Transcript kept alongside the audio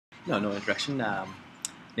No introduction.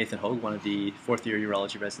 Nathan Hoag, one of the fourth-year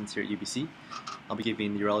urology residents here at UBC. I'll be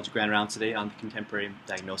giving the urology grand round today on the contemporary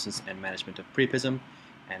diagnosis and management of priapism,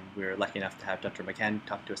 and we're lucky enough to have Dr. MacHan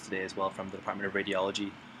talk to us today as well from the Department of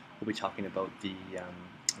Radiology. We'll be talking about the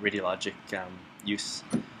radiologic use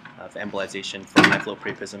of embolization for high-flow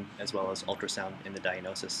priapism as well as ultrasound in the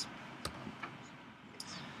diagnosis.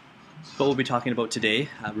 What we'll be talking about today,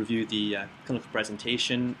 review the clinical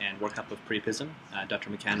presentation and workup of priapism.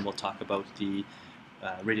 Dr. MacHan will talk about the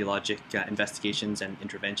radiologic investigations and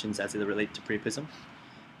interventions as they relate to priapism.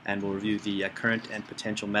 And we'll review the current and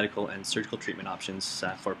potential medical and surgical treatment options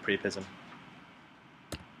for priapism.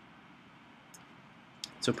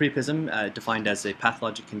 So priapism, defined as a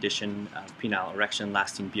pathologic condition of penile erection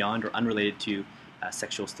lasting beyond or unrelated to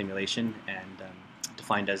sexual stimulation and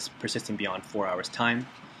defined as persisting beyond 4 hours time.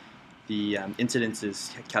 The incidence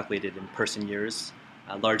is calculated in person years,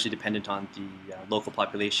 largely dependent on the local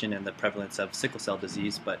population and the prevalence of sickle cell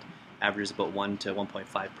disease, but averages about 1 to 1.5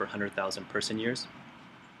 per 100,000 person years.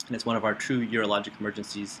 And it's one of our true urologic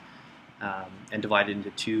emergencies and divided into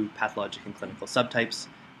two pathologic and clinical subtypes,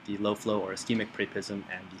 the low flow or ischemic priapism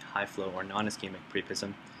and the high flow or non-ischemic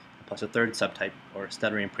priapism, plus a third subtype or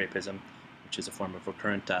stuttering priapism, which is a form of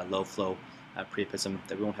recurrent low flow priapism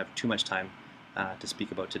that we won't have too much time to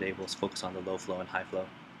speak about today. We'll focus on the low flow and high flow.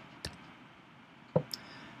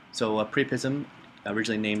 So priapism,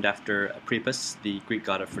 originally named after Priapus, the Greek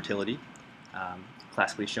god of fertility,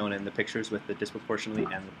 classically shown in the pictures with the disproportionately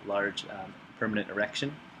and large permanent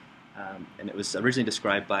erection. And it was originally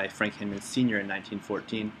described by Frank Hinman Sr. in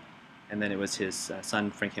 1914, and then it was his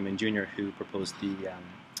son Frank Hinman Jr. who proposed the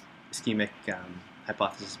ischemic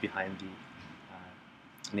hypothesis behind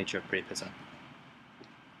the nature of priapism.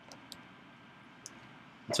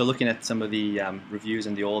 So looking at some of the reviews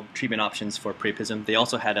and the old treatment options for priapism, they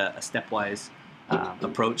also had a stepwise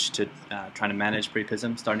approach to trying to manage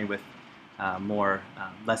priapism, starting with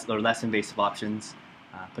less invasive options,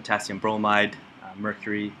 potassium bromide,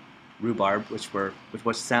 mercury, rhubarb,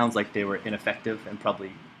 which sounds like they were ineffective and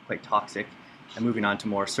probably quite toxic, and moving on to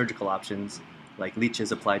more surgical options like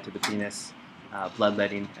leeches applied to the penis,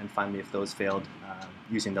 bloodletting, and finally, if those failed,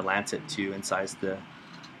 using the lancet to incise the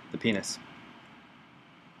penis.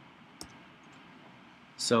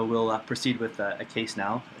 So we'll proceed with a case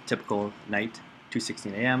now, a typical night,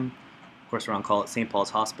 2:16 a.m. Of course, we're on call at St.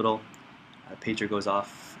 Paul's Hospital. Pager goes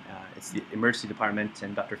off. It's the emergency department,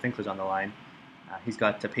 and Dr. Finkler's on the line. He's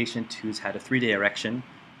got a patient who's had a 3-day erection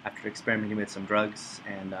after experimenting with some drugs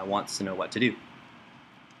and wants to know what to do.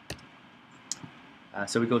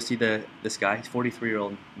 So we go see this guy. He's a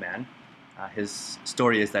 43-year-old man. His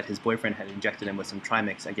story is that his boyfriend had injected him with some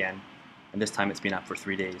Trimix again, and this time it's been up for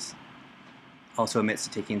 3 days. Also admits to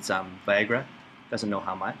taking some Viagra, doesn't know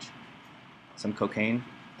how much, some cocaine,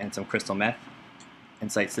 and some crystal meth, and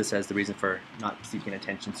cites this as the reason for not seeking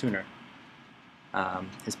attention sooner.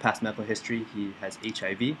 His past medical history, he has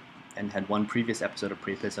HIV and had one previous episode of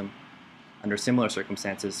priapism under similar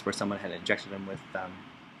circumstances where someone had injected him with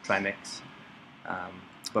Trimix,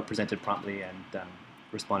 but presented promptly and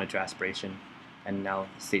responded to aspiration, and now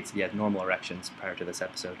states he had normal erections prior to this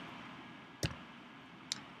episode.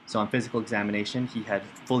 So on physical examination, he had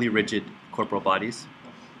fully rigid corporal bodies.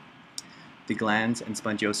 The glans and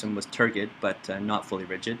spongiosum was turgid, but not fully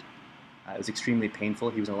rigid. It was extremely painful.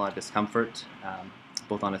 He was in a lot of discomfort,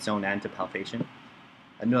 both on its own and to palpation.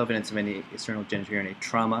 No evidence of any external genitourinary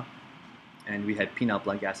trauma, and we had penile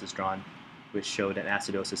blood gases drawn, which showed an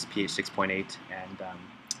acidosis pH 6.8 and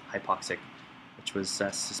hypoxic, which was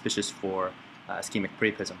suspicious for ischemic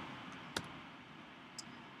priapism.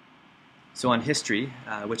 So on history,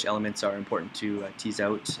 which elements are important to tease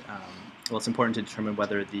out? Well, it's important to determine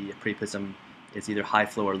whether the priapism is either high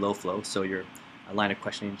flow or low flow, so your line of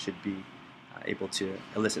questioning should be able to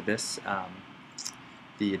elicit this.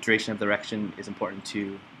 The duration of the erection is important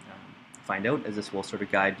to find out, as this will sort of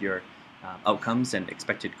guide your outcomes and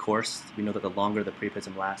expected course. We know that the longer the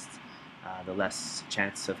priapism lasts, the less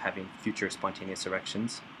chance of having future spontaneous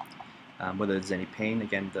erections. Whether there's any pain,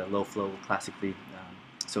 again, the low flow classically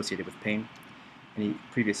associated with pain. Any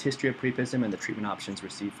previous history of priapism and the treatment options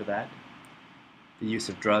received for that. The use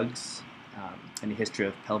of drugs, any history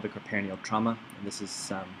of pelvic or perineal trauma, and this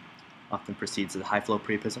is often precedes the high flow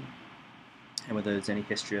priapism, and whether there's any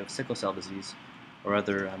history of sickle cell disease or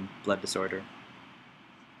other blood disorder.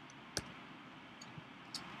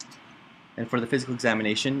 And for the physical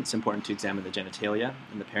examination, it's important to examine the genitalia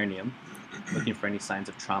and the perineum, looking for any signs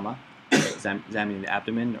of trauma, examining the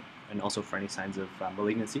abdomen, and also for any signs of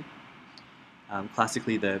malignancy.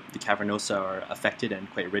 Classically, the cavernosa are affected and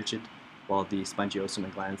quite rigid, while the spongiosum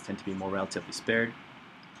and glands tend to be more relatively spared.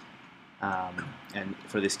 And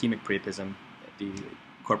for the ischemic priapism, the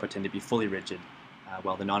corpora tend to be fully rigid,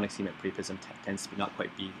 while the non-ischemic priapism tends to not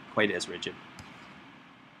be quite as rigid.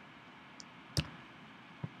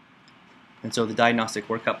 And so the diagnostic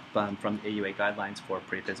workup from the AUA guidelines for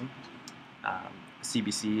priapism,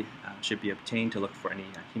 CBC should be obtained to look for any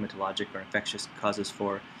hematologic or infectious causes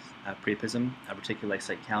for priapism, a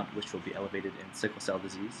reticulocyte count which will be elevated in sickle cell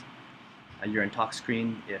disease, a urine tox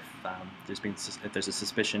screen if there's a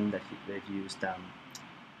suspicion that they've used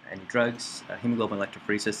any drugs, hemoglobin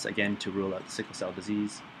electrophoresis again to rule out sickle cell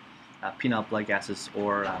disease, penile blood gases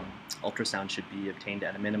or ultrasound should be obtained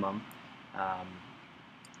at a minimum.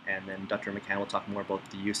 And then Dr. MacHan will talk more about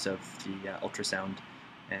the use of the ultrasound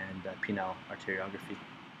and penile arteriography.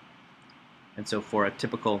 And so for a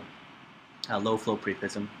typical low flow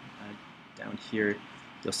priapism, down here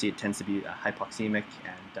you'll see it tends to be hypoxemic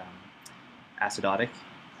and acidotic.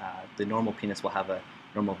 The normal penis will have a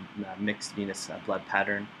normal mixed venous blood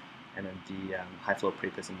pattern, and then the high flow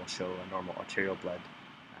priapism will show a normal arterial blood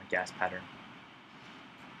gas pattern.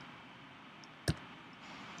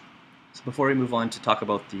 So before we move on to talk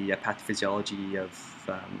about the pathophysiology of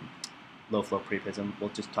low flow priapism, we'll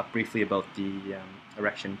just talk briefly about the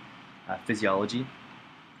erection physiology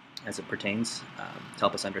as it pertains to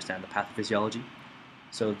help us understand the pathophysiology.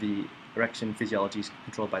 So the erection physiology is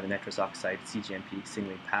controlled by the nitrous oxide CGMP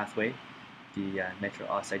signaling pathway. The nitric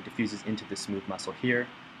oxide diffuses into the smooth muscle here,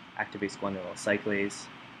 activates guanylyl cyclase,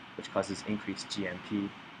 which causes increased GMP,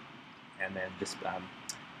 and then this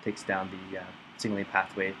takes down the signaling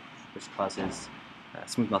pathway, which causes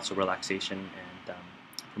smooth muscle relaxation and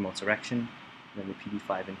promotes erection. And then the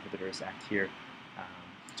PD5 inhibitors act here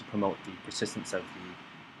to promote the persistence of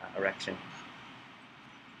the erection.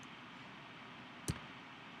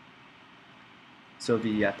 So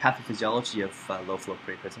the pathophysiology of low flow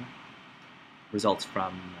priapism results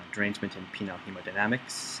from derangement in penile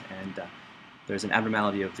hemodynamics, and there's an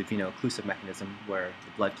abnormality of the veno-occlusive mechanism where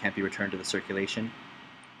the blood can't be returned to the circulation,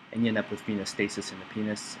 and you end up with venostasis in the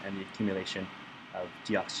penis and the accumulation of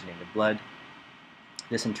deoxygenated blood.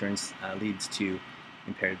 This in turn leads to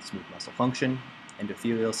impaired smooth muscle function,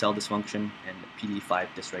 endothelial cell dysfunction, and PD5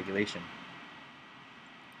 dysregulation.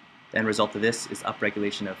 The end result of this is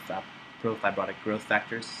upregulation of profibrotic growth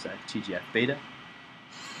factors, TGF-beta,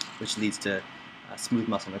 which leads to smooth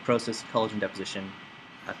muscle necrosis, collagen deposition,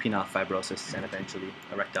 penile fibrosis, and eventually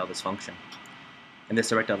erectile dysfunction. And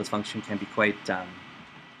this erectile dysfunction can be quite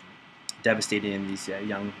devastating in these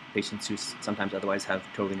young patients who sometimes otherwise have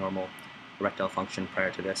totally normal erectile function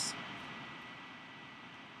prior to this.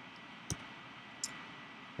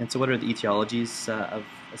 And so what are the etiologies of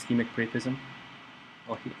ischemic priapism?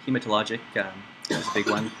 Well, hematologic is a big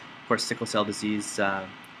one. Of course, sickle cell disease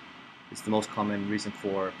is the most common reason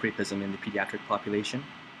for priapism in the pediatric population.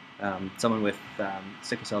 Someone with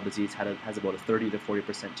sickle cell disease has about a 30 to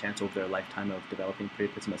 40% chance over their lifetime of developing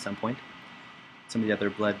priapism at some point. Some of the other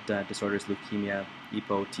blood disorders, leukemia,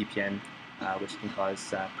 EPO, TPN, which can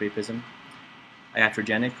cause priapism.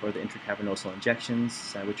 Iatrogenic, or the intracavernosal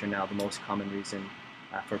injections, which are now the most common reason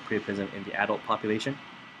for priapism in the adult population.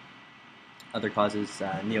 Other causes,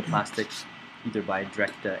 neoplastic, either by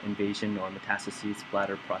direct invasion or metastases,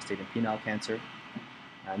 bladder, prostate, and penile cancer.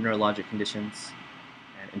 Neurologic conditions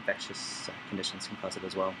and infectious conditions can cause it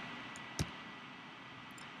as well.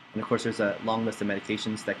 And of course, there's a long list of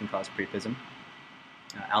medications that can cause priapism.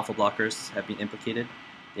 Alpha blockers have been implicated,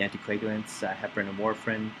 the anticoagulants, heparin and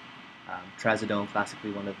warfarin, trazodone,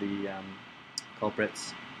 classically one of the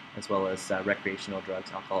culprits, as well as recreational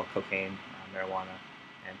drugs, alcohol, cocaine, marijuana,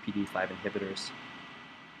 and PD5 inhibitors.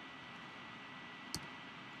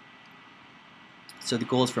 So the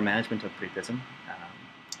goals for management of priapism,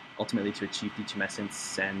 ultimately to achieve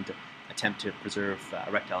detumescence and attempt to preserve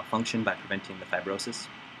erectile function by preventing the fibrosis.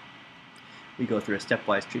 We go through a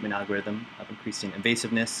stepwise treatment algorithm of increasing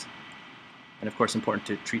invasiveness, and of course important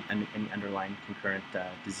to treat any underlying concurrent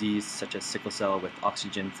disease such as sickle cell with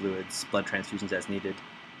oxygen, fluids, blood transfusions as needed.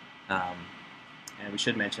 And we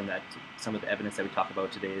should mention that some of the evidence that we talk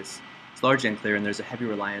about today is largely unclear, and there's a heavy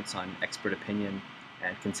reliance on expert opinion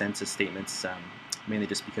and consensus statements, mainly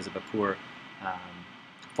just because of a poor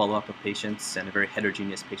follow-up of patients and a very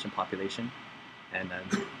heterogeneous patient population, and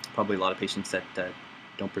probably a lot of patients that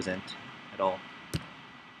don't present at all.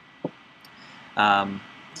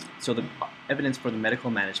 So the evidence for the medical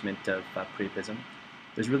management of priapism,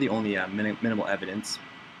 there's really only minimal evidence.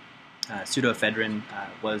 Pseudoephedrine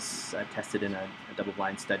was tested in a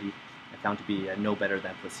double-blind study and found to be no better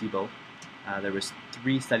than placebo. There was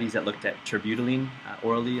 3 studies that looked at terbutaline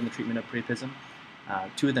orally in the treatment of priapism.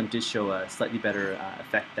 2 of them did show a slightly better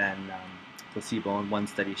effect than placebo, and one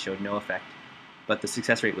study showed no effect. But the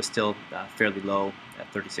success rate was still fairly low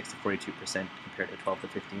at 36 to 42% compared to 12 to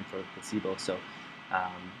 15 for placebo. So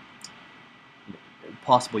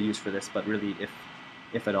possible use for this, but really,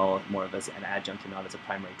 if at all, more of as an adjunct and not as a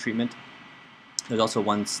primary treatment. There's also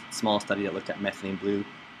one small study that looked at methylene blue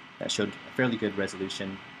that showed a fairly good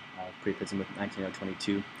resolution of priapism with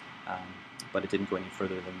 19/22, but it didn't go any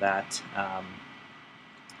further than that.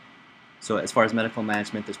 So as far as medical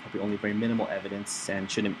management, there's probably only very minimal evidence and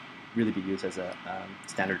shouldn't really be used as a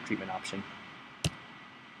standard treatment option.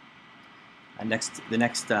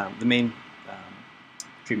 The main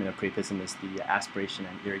treatment of priapism is the aspiration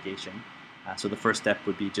and irrigation. So the first step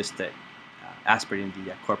would be just aspirating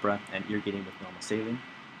the corpora and irrigating with normal saline.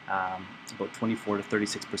 About 24 to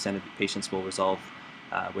 36% of the patients will resolve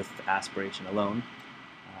with aspiration alone.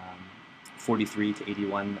 43 to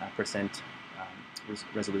 81%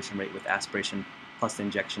 resolution rate with aspiration plus the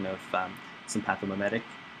injection of sympathomimetic,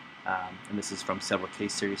 and this is from several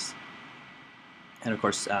case series. And of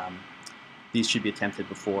course, these should be attempted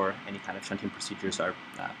before any kind of shunting procedures are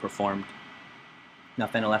performed. Now,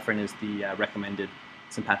 phenylephrine is the recommended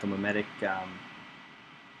sympathomimetic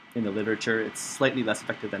in the literature. It's slightly less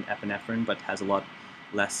effective than epinephrine, but has a lot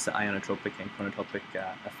less ionotropic and chronotropic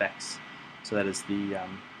effects. So that is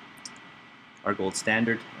our gold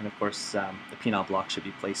standard. And of course, the penile block should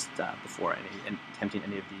be placed before attempting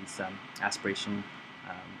any of these aspiration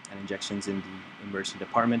and injections in the emergency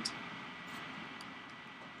department.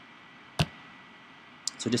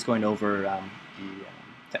 So just going over the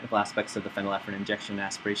technical aspects of the phenylephrine injection and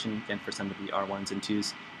aspiration, again for some of the R1s and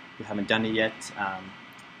 2s who haven't done it yet.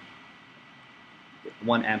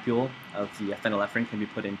 1 ampule of the phenylephrine can be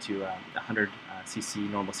put into a 100 cc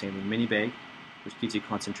normal saline mini bag, which gives you a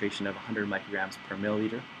concentration of 100 micrograms per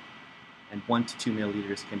milliliter, and 1 to 2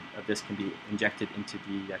 milliliters of this can be injected into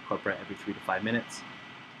the corpora every 3 to 5 minutes.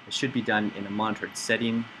 It should be done in a monitored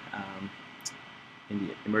setting in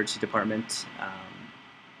the emergency department,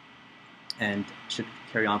 and should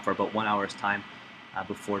carry on for about 1 hour's time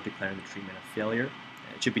before declaring the treatment a failure.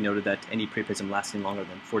 It should be noted that any priapism lasting longer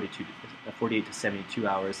than 48 to 72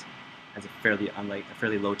 hours has a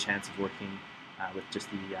fairly low chance of working with just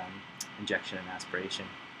the injection and aspiration.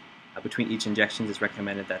 Between each injection, it's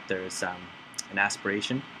recommended that there is an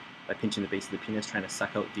aspiration by pinching the base of the penis, trying to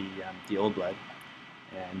suck out the old blood.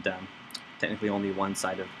 And technically only one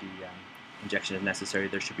side of the injection is necessary.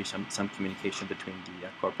 There should be some communication between the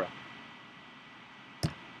corpora.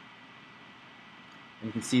 And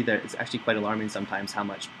you can see that it's actually quite alarming sometimes how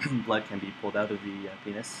much blood can be pulled out of the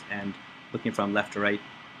penis. And looking from left to right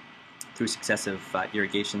through successive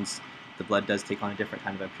irrigations, the blood does take on a different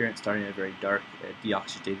kind of appearance, starting in a very dark,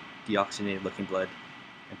 deoxygenated looking blood,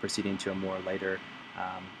 and proceeding to a more lighter,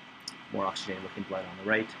 more oxygenated looking blood on the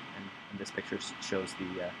right. And this picture shows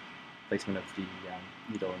the placement of the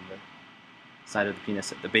needle in the side of the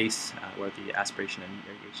penis at the base, where the aspiration and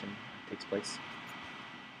irrigation takes place.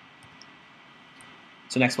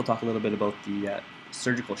 So next we'll talk a little bit about the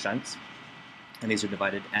surgical shunts, and these are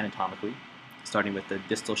divided anatomically, starting with the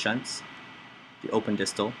distal shunts, the open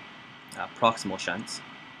distal, proximal shunts,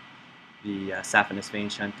 the saphenous vein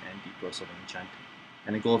shunt, and deep dorsal vein shunt.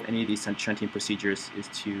 And the goal of any of these shunting procedures is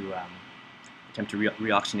to attempt to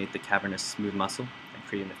reoxygenate the cavernous smooth muscle and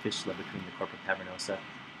creating the fistula between the corpora cavernosa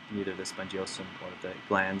and either the spongiosum or the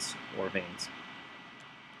glands or veins.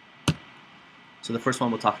 So the first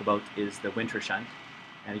one we'll talk about is the winter shunt.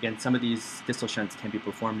 And again, some of these distal shunts can be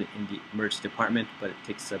performed in the emergency department, but it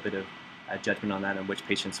takes a bit of judgment on that and which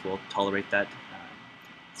patients will tolerate that.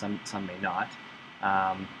 Some may not.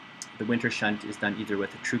 The winter shunt is done either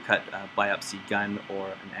with a TrueCut biopsy gun or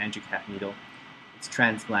an angiocat needle. It's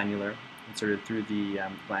transglandular, inserted through the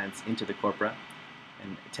glands into the corpora,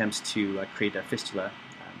 and attempts to create a fistula,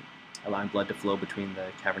 allowing blood to flow between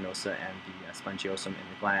the cavernosa and the spongiosum in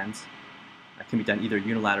the glands. It can be done either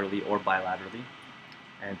unilaterally or bilaterally,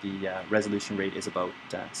 and the resolution rate is about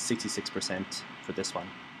 66% for this one.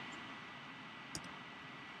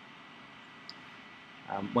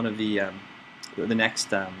 One of the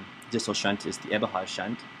next distal shunt is the Eberhard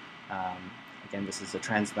shunt. Again, this is a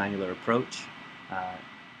transglandular approach.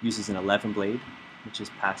 Uses an 11 blade, which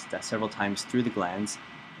is passed several times through the glands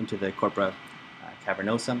into the corpora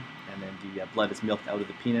cavernosum, and then the blood is milked out of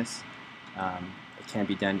the penis. It can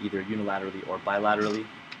be done either unilaterally or bilaterally,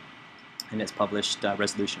 and its published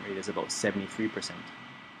resolution rate is about 73%.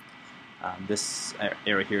 This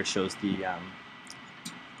area here shows the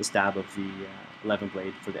stab of the 11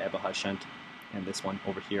 blade for the Eberhard shunt, and this one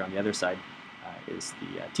over here on the other side is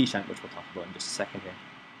the T shunt, which we'll talk about in just a second here.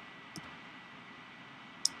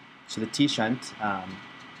 So the T shunt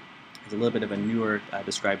is a little bit of a newer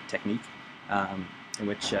described technique in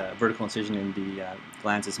which vertical incision in the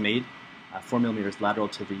glands is made 4 millimeters lateral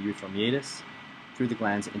to the urethral meatus, through the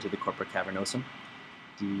glands into the corpora cavernosum.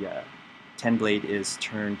 The 10 blade is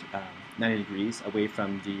turned 90 degrees away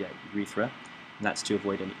from the urethra, and that's to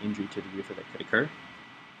avoid any injury to the urethra that could occur.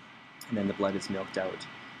 And then the blood is milked out.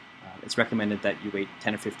 It's recommended that you wait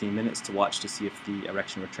 10 or 15 minutes to watch to see if the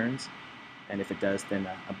erection returns, and if it does, then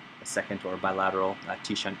a second or bilateral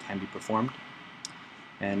T-shunt can be performed.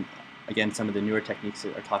 And again, some of the newer techniques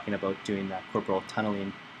are talking about doing corporal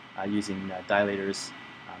tunneling using dilators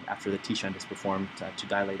after the T-shunt is performed to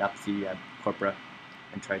dilate up the corpora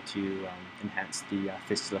and try to enhance the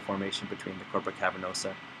fistula formation between the corpora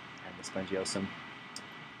cavernosa and the spongiosum.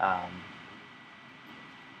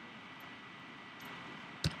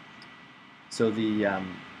 So the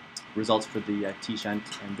results for the T-shunt,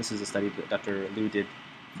 and this is a study that Dr. Liu did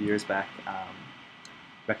a few years back,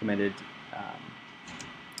 recommended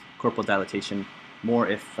corporal dilatation more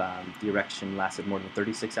if the erection lasted more than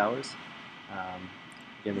 36 hours.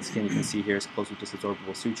 Again, the skin you can see here is closed with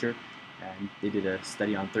disadsorbable suture, and they did a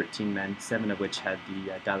study on 13 men, 7 of which had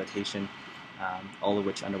the dilatation, all of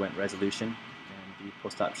which underwent resolution, and the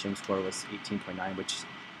post-op shim score was 18.9, which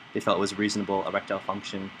they felt was reasonable erectile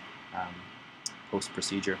function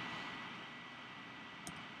post-procedure.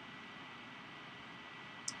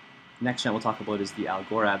 Next shunt we'll talk about is the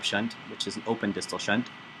Al-Gorab shunt, which is an open distal shunt.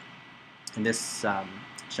 In this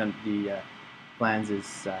shunt, the glands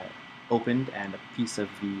is opened and a piece of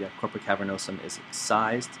the corpora cavernosum is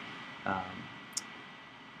excised.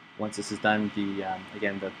 Once this is done,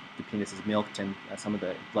 again the penis is milked, and some of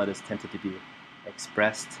the blood is tempted to be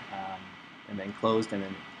expressed and then closed, and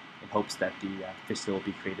then in hopes that the fistula will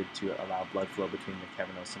be created to allow blood flow between the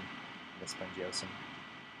cavernosum and the spongiosum.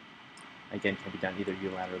 Again, can be done either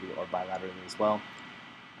unilaterally or bilaterally as well.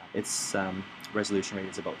 Its resolution rate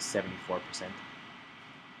is about 74%.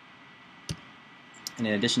 And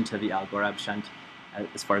in addition to the Al-Gorab shunt,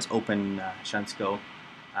 as far as open shunts go,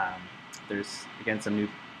 there's again some new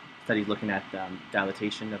studies looking at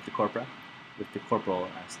dilatation of the corpora with the corporal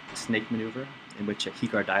snake maneuver, in which a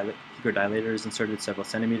Hoag dilator is inserted several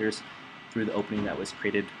centimeters through the opening that was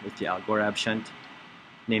created with the Al-Gorab shunt,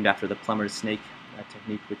 named after the plumber's snake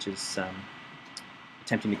technique, which is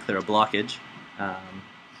attempting to clear a blockage.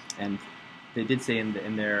 And they did say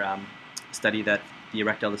in their study that the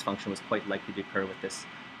erectile dysfunction was quite likely to occur with this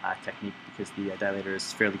technique because the dilator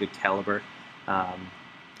is fairly good caliber.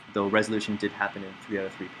 Though resolution did happen in 3 out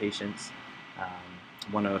of 3 patients,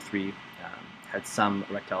 1 out of 3 had some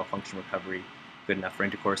erectile function recovery good enough for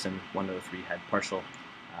intercourse, and 1 out of 3 had partial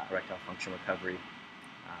erectile function recovery.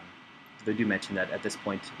 They do mention that at this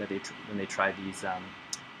point, that when they try these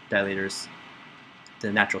dilators,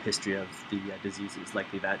 the natural history of the disease is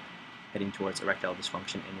likely that heading towards erectile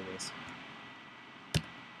dysfunction anyways.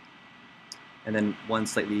 And then one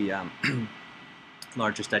slightly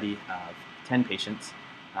larger study of 10 patients,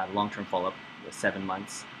 long-term follow-up with 7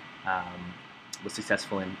 months, was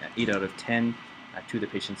successful in 8 out of 10. 2 of the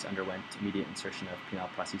patients underwent immediate insertion of penile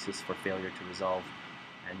prosthesis for failure to resolve,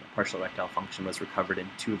 and partial erectile function was recovered in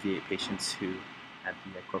 2 of the 8 patients who had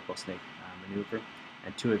the corporal snake maneuver,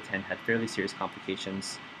 and 2 of 10 had fairly serious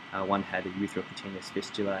complications. 1 had a urethropercutaneous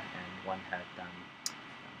fistula, and 1 had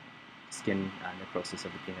skin necrosis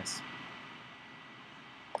of the penis.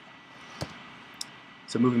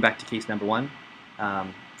 So moving back to case number 1,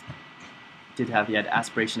 he had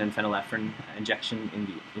aspiration and phenylephrine injection in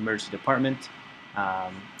the emergency department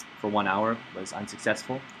for 1 hour, was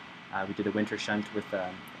unsuccessful. We did a winter shunt with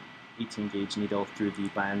an 18-gauge needle through the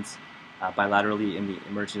glands bilaterally in the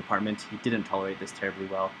emergency department. He didn't tolerate this terribly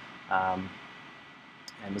well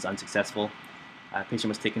and was unsuccessful. The patient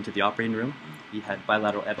was taken to the operating room. He had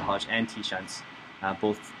bilateral epihage and T-shunts,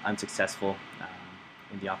 both unsuccessful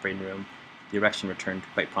in the operating room. The erection returned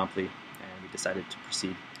quite promptly, and we decided to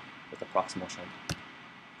proceed with the proximal shunt.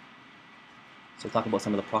 So we'll talk about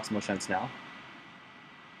some of the proximal shunts now.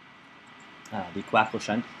 The coaxial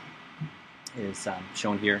shunt is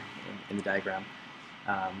shown here in the diagram.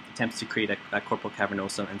 Attempts to create a corporal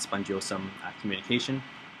cavernosum and spongiosum communication.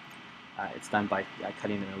 It's done by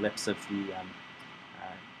cutting an ellipse of the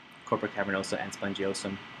corporal cavernosa and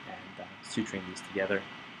spongiosum and suturing these together.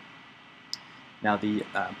 Now the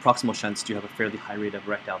proximal shunts do have a fairly high rate of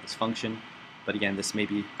erectile dysfunction, but again, this may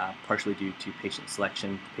be partially due to patient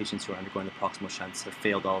selection. Patients who are undergoing the proximal shunts have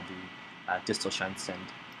failed all the distal shunts, and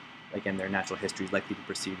again, their natural history is likely to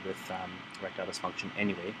proceed with erectile dysfunction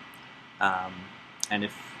anyway. And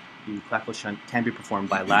if the coaxial shunt can be performed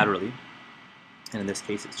bilaterally, and in this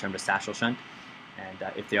case it's termed a sachal shunt, and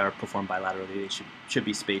if they are performed bilaterally, they should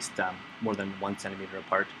be spaced more than 1 centimeter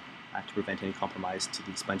apart to prevent any compromise to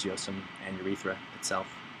the spongiosum and urethra itself.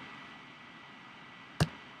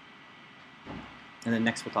 And then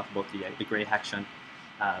next we'll talk about the gray hack shunt.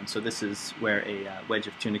 So this is where a wedge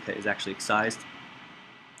of tunica is actually excised,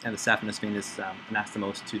 and the saphenous vein is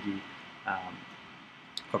anastomosed to the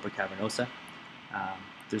corpora cavernosa.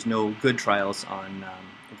 There's no good trials on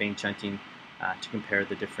vein shunting to compare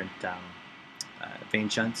the different vein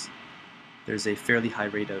shunts. There's a fairly high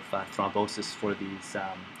rate of thrombosis for these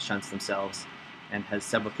shunts themselves, and has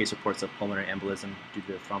several case reports of pulmonary embolism due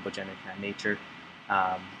to the thrombogenic nature.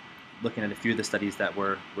 Looking at a few of the studies that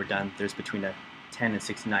were done, there's between a 10 and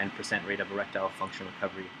 69% rate of erectile function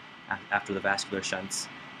recovery after the vascular shunts,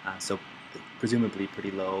 so presumably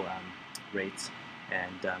pretty low rates.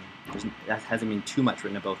 And that hasn't been too much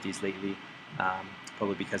written about these lately,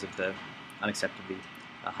 probably because of the unacceptably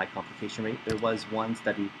high complication rate. There was one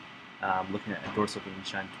study looking at a dorsal vein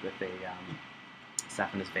shunt with a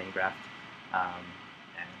saphenous vein graft,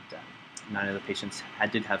 and 9 of the patients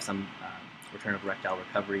did have some return of erectile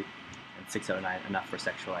recovery, and 6 out of 9 enough for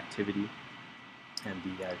sexual activity. And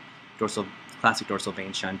the classic dorsal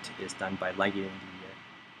vein shunt is done by ligating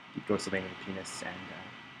the dorsal vein of the penis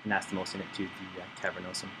and anastomosing it to the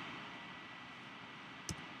cavernosum.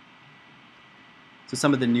 So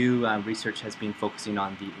some of the new research has been focusing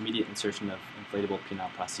on the immediate insertion of inflatable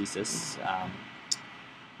penile prosthesis.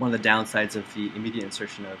 One of the downsides of the immediate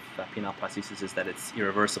insertion of penile prosthesis is that it's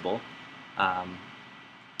irreversible,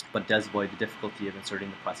 but does avoid the difficulty of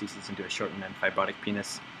inserting the prosthesis into a shortened and fibrotic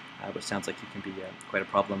penis, which sounds like it can be quite a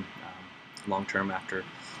problem long-term after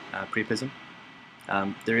priapism.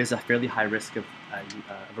 There is a fairly high risk of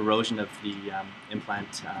erosion of the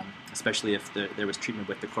implant, especially if there was treatment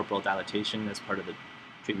with the corporal dilatation as part of the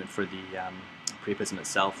treatment for the priapism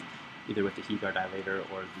itself, either with the Hoag dilator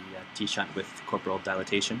or the T-shunt with corporal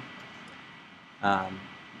dilatation.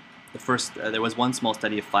 There was one small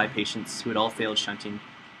study of 5 patients who had all failed shunting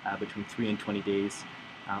between 3 and 20 days,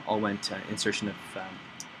 all went insertion of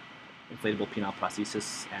inflatable penile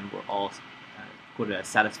prosthesis and were all quoted as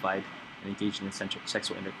satisfied and engaged in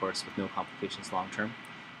sexual intercourse with no complications long term.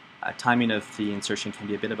 Timing of the insertion can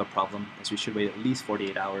be a bit of a problem, as we should wait at least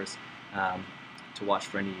 48 hours to watch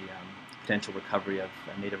for any potential recovery of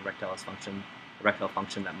native erectile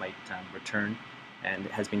function that might return, and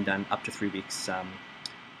it has been done up to 3 weeks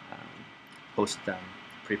post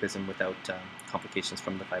priapism without complications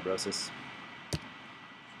from the fibrosis.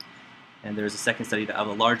 And there's a second study of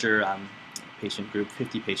a larger patient group,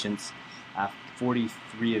 50 patients.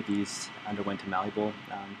 43 of these underwent a malleable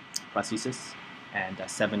prosthesis, and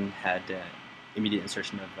 7 had immediate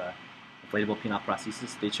insertion of inflatable penile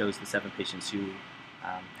prosthesis. They chose the 7 patients who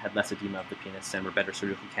had less edema of the penis and were better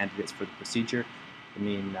surgical candidates for the procedure. The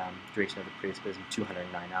mean duration of the priapism,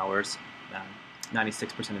 209 hours.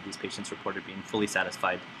 96% of these patients reported being fully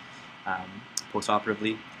satisfied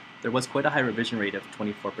postoperatively. There was quite a high revision rate of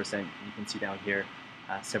 24%. You can see down here,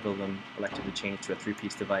 several of them elected to change to a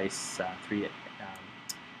 3-piece device, 3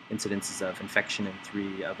 incidences of infection and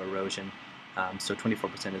 3 of erosion. So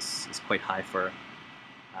 24% is quite high for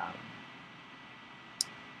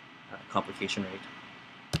complication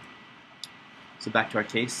rate. So back to our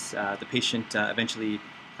case, the patient eventually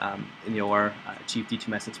in the OR achieved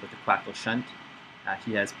detumescence with a coaxial shunt.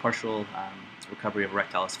 He has partial recovery of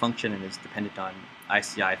erectile dysfunction and is dependent on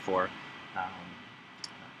ICI for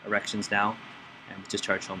erections now, and was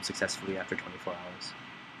discharged home successfully after 24 hours.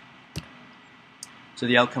 So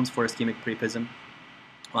the outcomes for ischemic priapism,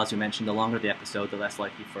 well, as we mentioned, the longer the episode, the less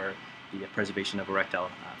likely for the preservation of erectile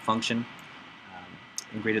function.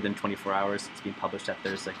 In greater than 24 hours, it's been published that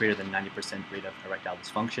there's a greater than 90% rate of erectile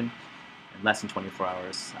dysfunction. In less than 24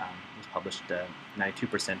 hours, it was published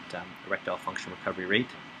 92% erectile function recovery rate.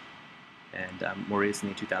 And more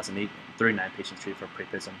recently, in 2008, 39 patients treated for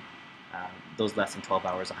priapism. Those less than 12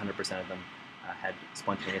 hours, 100% of them had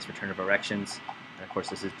spontaneous return of erections. And of course,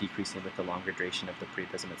 this is decreasing with the longer duration of the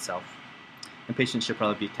priapism itself. And patients should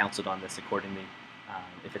probably be counseled on this accordingly.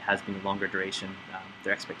 If it has been a longer duration,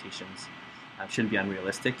 their expectations shouldn't be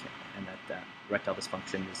unrealistic, and that erectile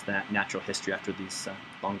dysfunction is the natural history after these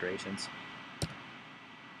long durations.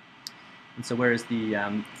 And so where is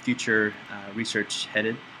the future research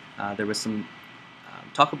headed? There was some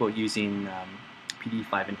talk about using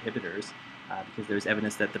PD5 inhibitors because there's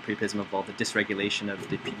evidence that the priapism involved a dysregulation of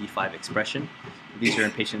the PD5 expression. These are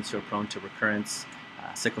in patients who are prone to recurrence,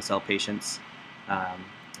 sickle cell patients,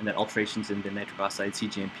 and that alterations in the nitric oxide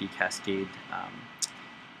cGMP cascade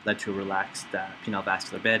led to a relaxed penile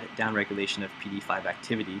vascular bed, downregulation of PD5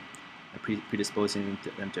 activity, predisposing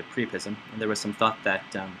them to priapism. And there was some thought that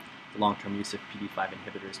the long-term use of PD5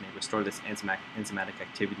 inhibitors may restore this enzymatic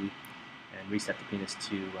activity and reset the penis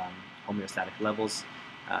to homeostatic levels.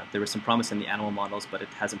 There was some promise in the animal models, but it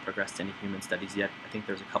hasn't progressed to any human studies yet. I think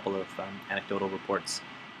there's a couple of anecdotal reports,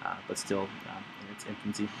 but still in its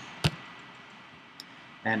infancy.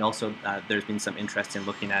 And also, there's been some interest in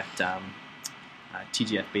looking at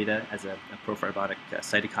TGF-beta as a profibrotic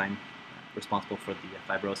cytokine responsible for the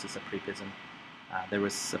fibrosis of priapism. There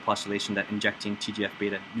was a postulation that injecting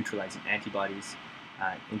TGF-beta neutralizing antibodies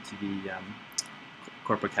into the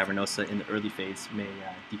corpora cavernosa in the early phase may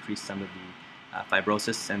decrease some of the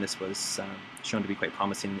fibrosis, and this was shown to be quite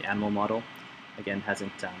promising in the animal model. Again,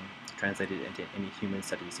 hasn't translated into any human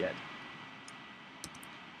studies yet.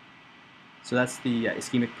 So that's the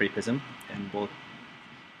ischemic priapism, and if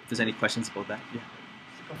there's any questions about that, yeah.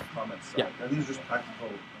 Just a couple of comments. Yeah. These are just practical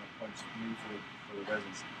points for me for the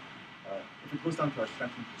residents. If it goes down to a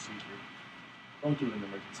stenting procedure, don't do it in the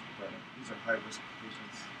emergency department. These are high-risk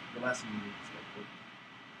patients. The last thing you need is get good.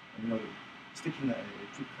 And sticking a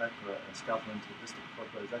true crack or a scalpel into the distal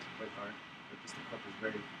corpora is actually quite hard. The distal corpora is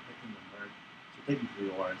very thickened and hard. So take them to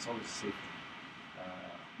the OR. It's always safe.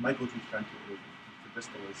 My go-to stent for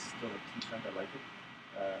distal is still a T-stent. I like it.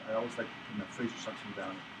 I always like putting a Fraser suction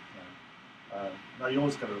down if you can. Now you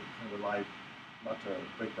always got to kind of rely not to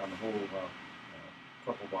break down the whole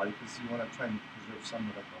corporal body, because you want to try and preserve some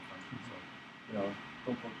erectile function. So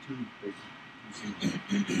don't go too big, too soon.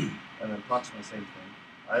 And then proximal, same thing.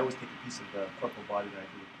 I always take a piece of the corporal body that I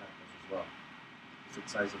do with practice as well. It's the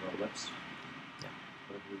size of our lips,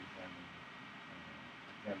 whatever we can.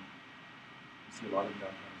 Again, you see a lot of them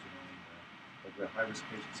downtown, but they're high-risk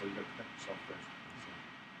patients, so you got to protect yourself first. So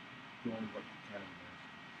do only what you can in there.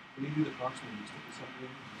 When you do the proximal, you stick with something?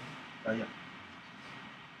 Yeah.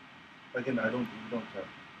 Again, I don't dilute that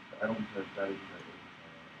sound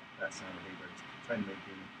or labor. Try and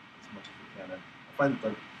maintain as much as we can. And I find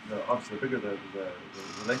that obviously the bigger the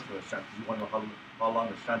length of the shunt, because you want to know how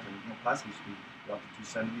long the shunt, and plastic used to be up to 2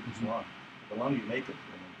 centimeters long. But the longer you make it,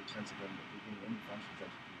 the chance of them getting any functions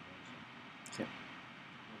actually pretty low. So. Okay.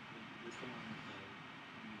 This one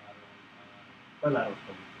Bilateral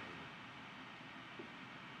probably.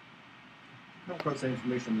 come across that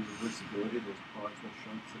information on the reversibility of those proximal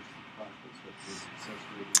shunts, such as the prostate, such as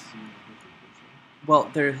saturated C. Well,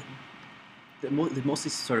 they're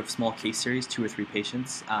mostly sort of small case series, 2 or 3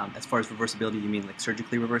 patients. As far as reversibility, you mean like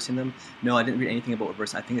surgically reversing them? No, I didn't read anything about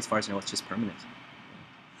reversing. I think as far as I know, it's just permanent.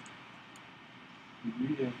 Did you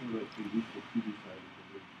read anything about the use of PD5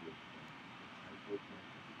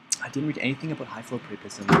 I didn't read anything about high-flow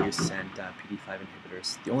priapism use and PD5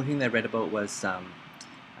 inhibitors. The only thing that I read about was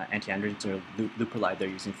antiandrogens or leuprolide they're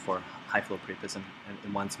using for high-flow priapism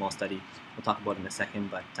in one small study. We'll talk about it in a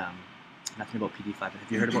second, but nothing about PD5.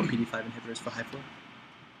 Have you heard about PD5 inhibitors for high-flow?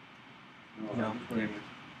 No.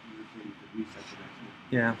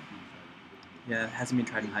 Yeah. Yeah, it hasn't been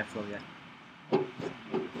tried in high-flow yet.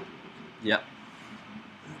 Yeah.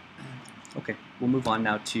 Okay, we'll move on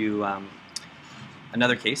now to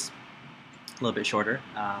another case, a little bit shorter.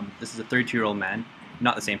 This is a 32-year-old man,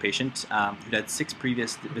 not the same patient, who had 6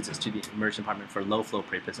 previous visits to the emergency department for low-flow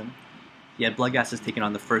priapism. He had blood gases taken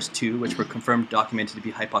on the first 2, which were confirmed documented to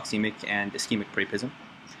be hypoxemic and ischemic priapism.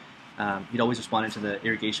 He'd always responded to the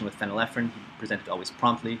irrigation with phenylephrine. He presented always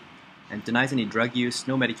promptly and denies any drug use,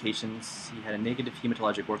 no medications. He had a negative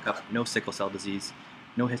hematologic workup, no sickle cell disease,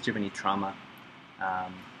 no history of any trauma,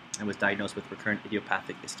 and was diagnosed with recurrent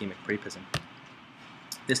idiopathic ischemic priapism.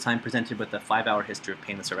 This time presented with a 5-hour history of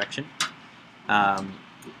painless erection.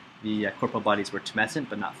 The corporal bodies were tumescent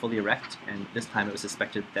but not fully erect, and this time it was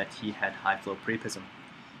suspected that he had high-flow priapism.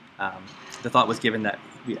 The thought was given that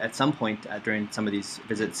at some point during some of these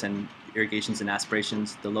visits and irrigations and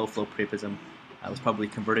aspirations, the low-flow priapism was probably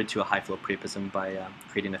converted to a high-flow priapism by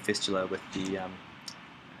creating a fistula with the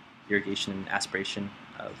irrigation and aspiration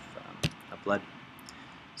of blood.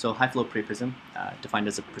 So high-flow priapism, defined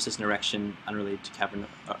as a persistent erection unrelated to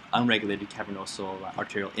unregulated cavernosal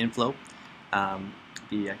arterial inflow.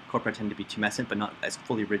 The corpora tend to be tumescent, but not as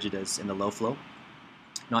fully rigid as in the low flow.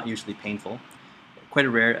 Not usually painful. Quite a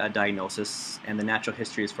rare diagnosis, and the natural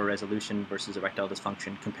history is for resolution versus erectile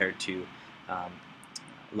dysfunction compared to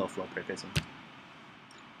low-flow priapism.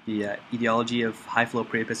 The etiology of high-flow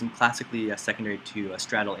priapism, classically secondary to a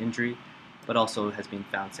straddle injury, but also has been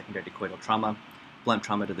found secondary to coital trauma, blunt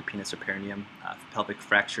trauma to the penis or perineum, pelvic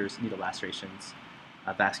fractures, needle lacerations,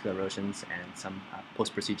 vascular erosions, and some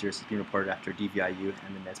post-procedures has been reported after DVIU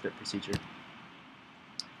and the Nesbitt procedure.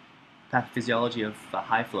 Pathophysiology of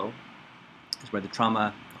high flow. is where the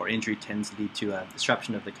trauma or injury tends to lead to a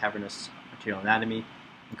disruption of the cavernous arterial anatomy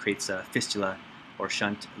and creates a fistula or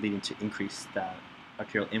shunt, leading to increased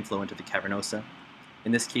arterial inflow into the cavernosa.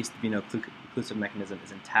 In this case, the veno-occlusive mechanism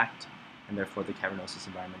is intact, and therefore the cavernosus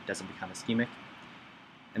environment doesn't become ischemic.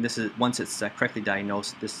 And this is, once it's correctly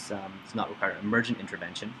diagnosed, this does not require emergent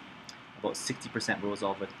intervention. About 60% will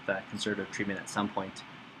resolve with conservative treatment at some point,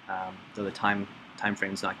 though the time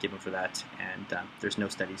frame is not given for that, and there's no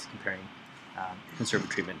studies comparing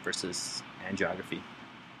conservative treatment versus angiography,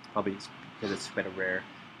 probably because it's quite a rare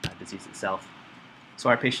disease itself. So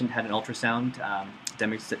our patient had an ultrasound,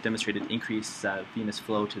 demonstrated increased venous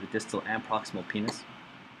flow to the distal and proximal penis,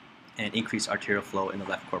 and increased arterial flow in the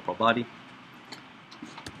left corporal body.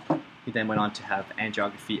 He then went on to have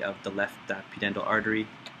angiography of the left pudendal artery,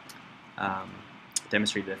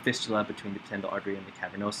 demonstrated a fistula between the pudendal artery and the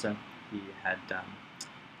cavernosa. He had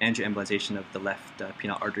angioembolization of the left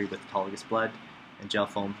penile artery with autologous blood and gel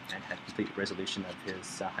foam, and had complete resolution of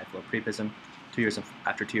his high flow priapism.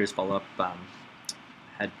 After 2 years follow-up,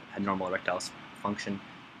 had normal erectile function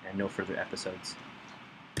and no further episodes.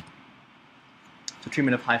 So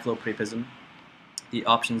treatment of high flow priapism. The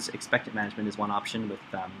options, expectant management is one option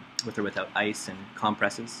with or without ice and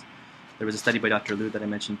compresses. There was a study by Dr. Liu that I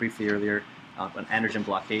mentioned briefly earlier on androgen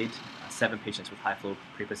blockade. 7 patients with high flow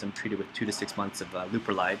priapism treated with 2 to 6 months of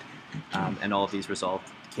leuprolide, and all of these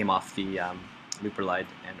came off the leuprolide,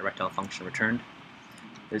 and erectile function returned.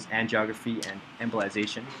 There's angiography and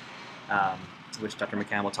embolization, which Dr.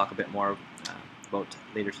 MacHan will talk a bit more about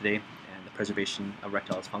later today, and the preservation of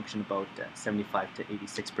erectile function about 75 to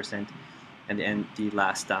 86%. And the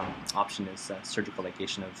last option is surgical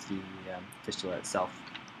ligation of the fistula itself.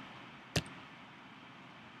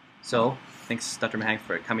 So, thanks Dr. MacHan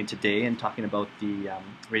for coming today and talking about the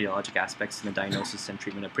radiologic aspects in the diagnosis and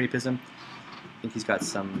treatment of priapism. I think he's got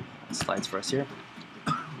some slides for us here.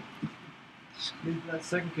 That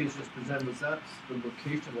second case just presented, was that the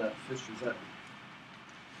location of that fistula? Is that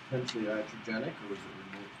potentially iatrogenic, or was it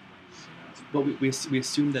removed from the Well, we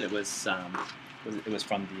assumed that it was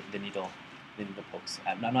from the needle pokes.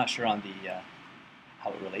 I'm not sure on the how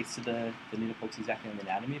it relates to the needle pokes exactly on the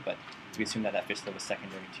anatomy, but we assume that fistula was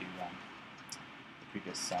secondary to the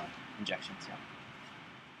previous injections. Yeah.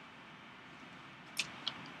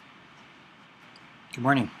 Good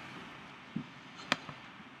morning.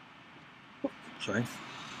 Sorry.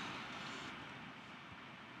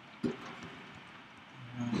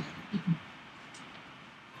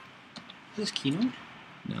 Is this Keynote?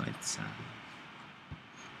 No, it's I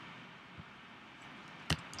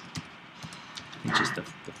think just the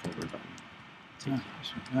forward button.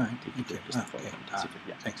 All right. Just the forward button.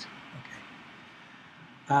 Yeah. Thanks.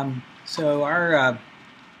 Okay. So our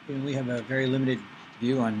we have a very limited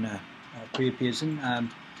view on priapism.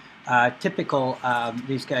 Typical,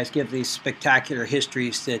 these guys give these spectacular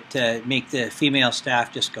histories that make the female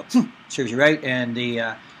staff just go, serves you right, and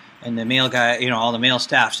the male guy, all the male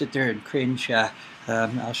staff sit there and cringe.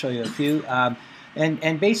 I'll show you a few.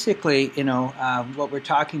 And basically, what we're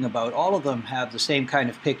talking about, all of them have the same kind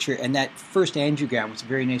of picture, and that first angiogram was a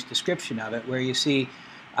very nice description of it, where you see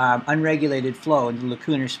unregulated flow in the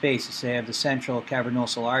lacunar space. So they have the central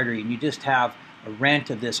cavernosal artery, and you just have a rent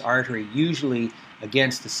of this artery, usually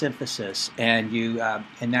against the symphysis,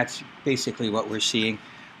 and that's basically what we're seeing.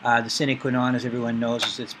 The sine qua non, as everyone knows,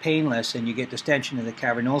 is it's painless, and you get distension of the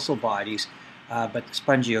cavernosal bodies, but the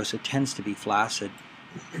spongiosa tends to be flaccid.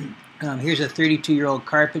 Here's a 32-year-old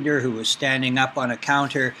carpenter who was standing up on a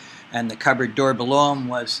counter, and the cupboard door below him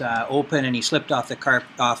was open, and he slipped off fell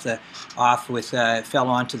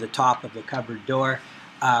onto the top of the cupboard door.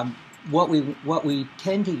 What we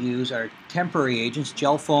tend to use are temporary agents.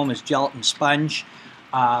 Gel foam is gelatin sponge,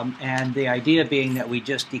 and the idea being that we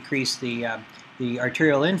just decrease the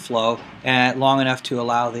arterial inflow long enough to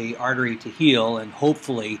allow the artery to heal and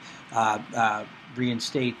hopefully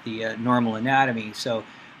reinstate the normal anatomy. So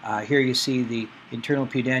here you see the internal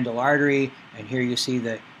pudendal artery, and here you see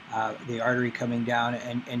the artery coming down,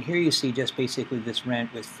 and here you see just basically this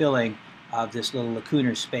rent with filling of this little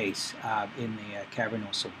lacunar space in the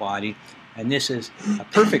cavernosal body. And this is a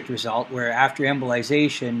perfect result where after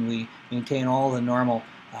embolization we maintain all the normal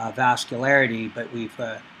vascularity, but we've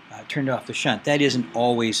turned off the shunt. That isn't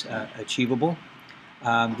always achievable.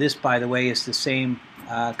 This, by the way, is the same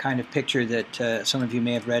kind of picture that some of you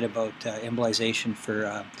may have read about embolization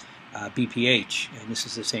for BPH, and this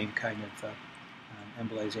is the same kind of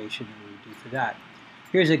embolization that we would do for that.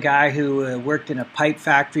 Here's a guy who worked in a pipe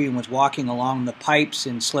factory and was walking along the pipes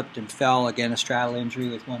and slipped and fell, again a straddle injury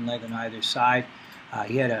with one leg on either side.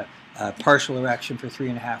 He had a partial erection for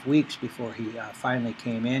 3.5 weeks before he finally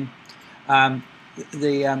came in.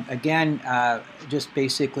 Again, just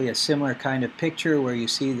basically a similar kind of picture where you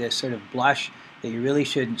see this sort of blush that you really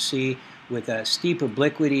shouldn't see with a steep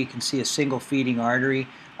obliquity. You can see a single feeding artery,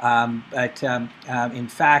 but in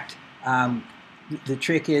fact, the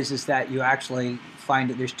trick is that you actually find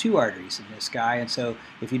that there's two arteries in this guy, and so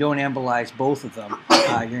if you don't embolize both of them,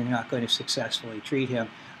 you're not going to successfully treat him.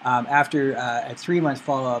 After a 3-month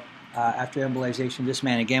follow-up after embolization, this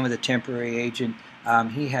man, again with a temporary agent,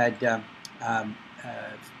 he had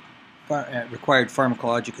required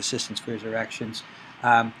pharmacologic assistance for his erections.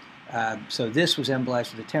 So this was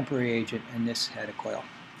embolized with a temporary agent, and this had a coil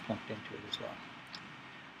plunked into it as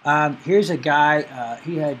well. Here's a guy,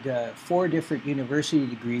 he had 4 different university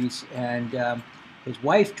degrees, and his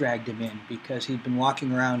wife dragged him in because he'd been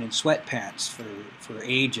walking around in sweatpants for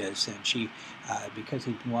ages, and because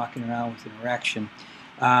he'd been walking around with an erection.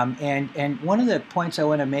 And one of the points I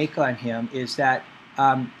want to make on him is that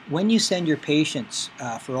when you send your patients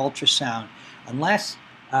for ultrasound,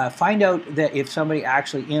 find out that if somebody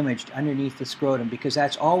actually imaged underneath the scrotum, because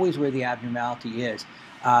that's always where the abnormality is.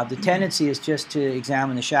 The tendency is just to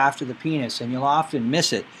examine the shaft of the penis, and you'll often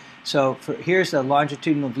miss it. So here's a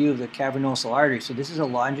longitudinal view of the cavernosal artery. So this is a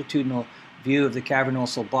longitudinal view of the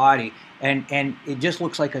cavernosal body, and it just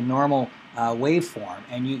looks like a normal waveform,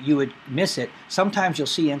 and you would miss it. Sometimes you'll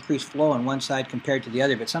see increased flow on one side compared to the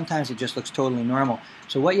other, but sometimes it just looks totally normal.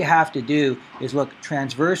 So what you have to do is look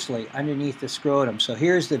transversely underneath the scrotum. So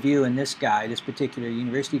here's the view in this guy, this particular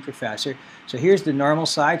university professor. So here's the normal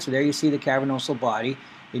side, so there you see the cavernosal body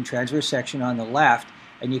in transverse section on the left,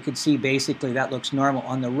 and you can see basically that looks normal.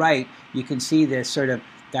 On the right, you can see this sort of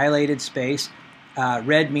dilated space.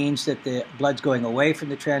 Red means that the blood's going away from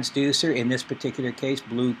the transducer, in this particular case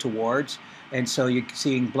blue towards, and so you're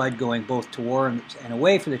seeing blood going both toward and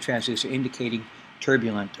away from the transducer, indicating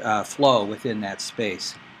turbulent flow within that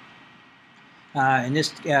space. In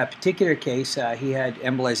this particular case, he had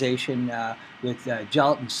embolization with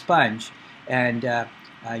gelatin sponge, and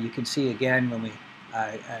you can see again when we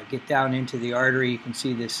get down into the artery, you can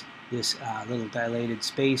see this little dilated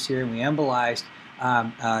space here, and we embolized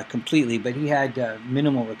completely, but he had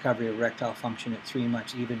minimal recovery of erectile function at 3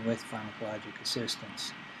 months, even with pharmacologic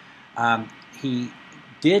assistance. He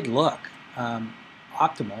did look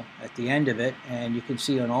optimal at the end of it, and you can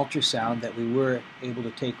see on ultrasound that we were able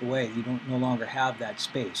to take away. You don't no longer have that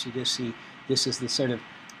space. You just see this is the sort of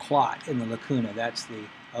clot in the lacuna. That's the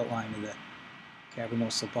outline of the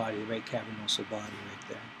cavernosal body, the right cavernosal body right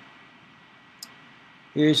there.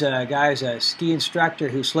 Here's a guy who's a ski instructor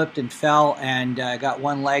who slipped and fell and got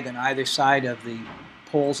one leg on either side of the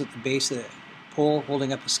poles at the base of the pole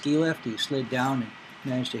holding up a ski lift. He slid down and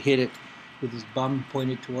managed to hit it with his bum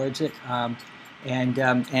pointed towards it. And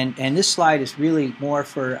this slide is really more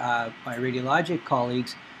for my radiologic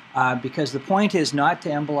colleagues because the point is not to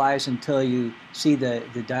embolize until you see the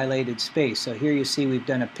dilated space. So here you see we've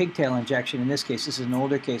done a pigtail injection. In this case, this is an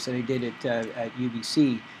older case that I did at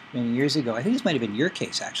UBC many years ago. I think this might have been your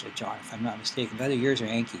case actually, John, if I'm not mistaken. Either yours or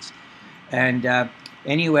Yankees. And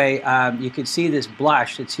anyway, you can see this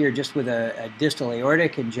blush. It's here just with a distal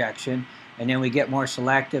aortic injection, and then we get more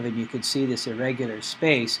selective, and you can see this irregular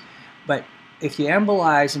space. But if you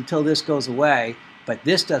embolize until this goes away, but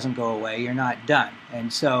this doesn't go away, you're not done.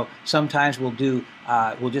 And so sometimes we'll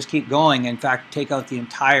just keep going. In fact, take out the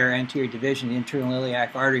entire anterior division, the internal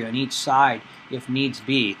iliac artery on each side, if needs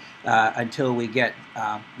be, until we get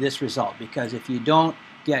this result. Because if you don't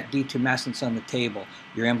get detumescence on the table,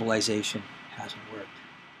 your embolization hasn't worked.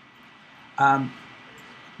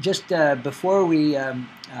 Just before we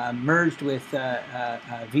merged with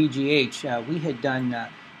VGH, we had done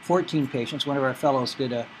 14 patients. One of our fellows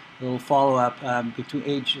did a little follow-up between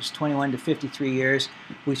ages 21 to 53 years.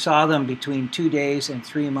 We saw them between 2 days and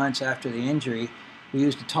 3 months after the injury. We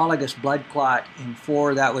used autologous blood clot in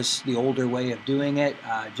 4. That was the older way of doing it.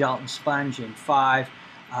 Gelatin sponge in 5.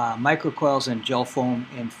 Microcoils and gel foam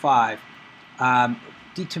in 5.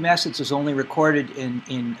 Detumescence was only recorded in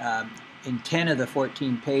 10 of the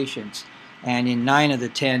 14 patients, and in 9 of the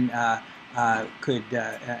 10 could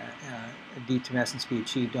detumescence be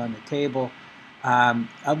achieved on the table.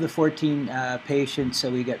 Of the 14 patients, so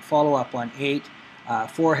we get follow-up on 8.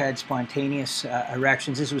 4 had spontaneous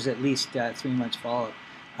erections. This was at least 3 months follow-up.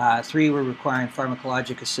 3 were requiring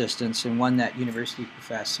pharmacologic assistance, and 1, that university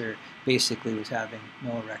professor, basically was having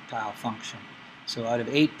no erectile function. So out of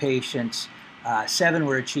 8 patients, 7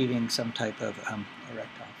 were achieving some type of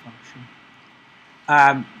erectile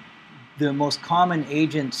function. The most common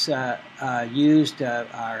agents used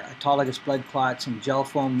are autologous blood clots and gel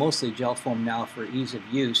foam, mostly gel foam now for ease of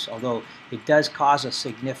use, although it does cause a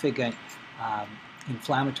significant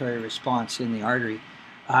inflammatory response in the artery.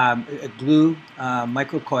 Glue,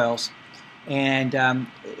 microcoils, and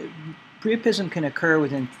Priapism can occur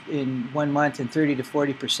in 1 month in 30 to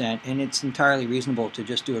 40%, and it's entirely reasonable to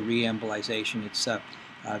just do a re-embolization. It's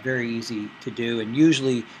very easy to do, and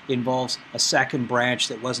usually involves a second branch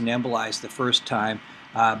that wasn't embolized the first time.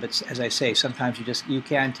 But as I say, sometimes you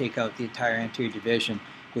can take out the entire anterior division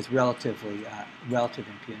with relative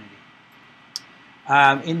impunity.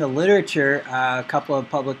 In the literature, a couple of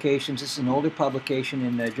publications. This is an older publication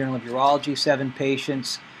in the Journal of Urology. 7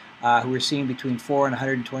 patients who were seen between 4 and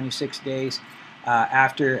 126 days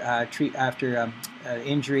after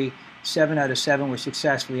injury. 7 out of 7 were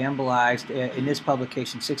successfully embolized. In this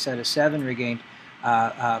publication, 6 out of 7 regained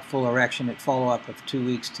full erection at follow-up of 2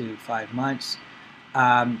 weeks to 5 months.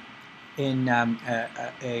 In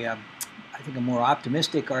I think a more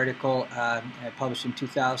optimistic article published in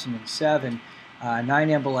 2007, 9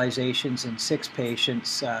 embolizations in 6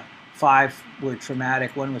 patients. 5 were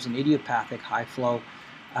traumatic. 1 was an idiopathic high flow.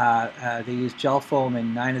 They used gel foam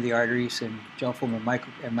in 9 of the arteries, and gel foam and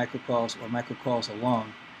microcoils or microcoils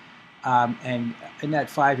alone. And in that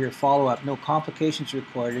 5-year follow-up, no complications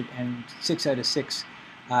recorded, and 6 out of 6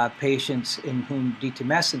 patients in whom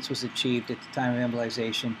detumescence was achieved at the time of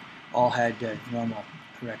embolization all had normal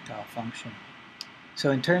erectile function.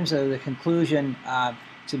 So in terms of the conclusion,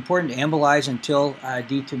 it's important to embolize until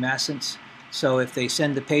detumescence. So if they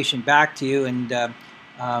send the patient back to you and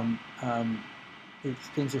if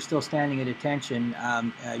things are still standing at attention,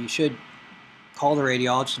 you should call the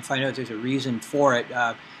radiologist and find out if there's a reason for it.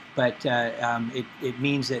 But it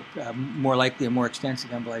means that more likely a more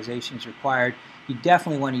extensive embolization is required. You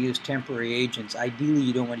definitely want to use temporary agents. Ideally,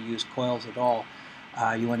 you don't want to use coils at all.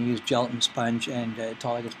 You want to use gelatin sponge and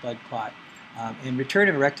autologous blood clot. And return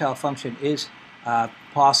of erectile function is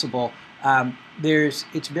possible.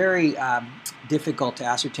 It's very difficult to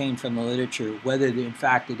ascertain from the literature whether in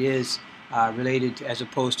fact it is related to, as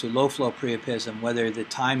opposed to low flow priapism, whether the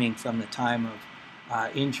timing from the time of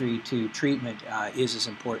injury to treatment is as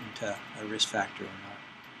important a risk factor or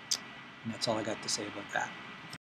not. And that's all I got to say about that.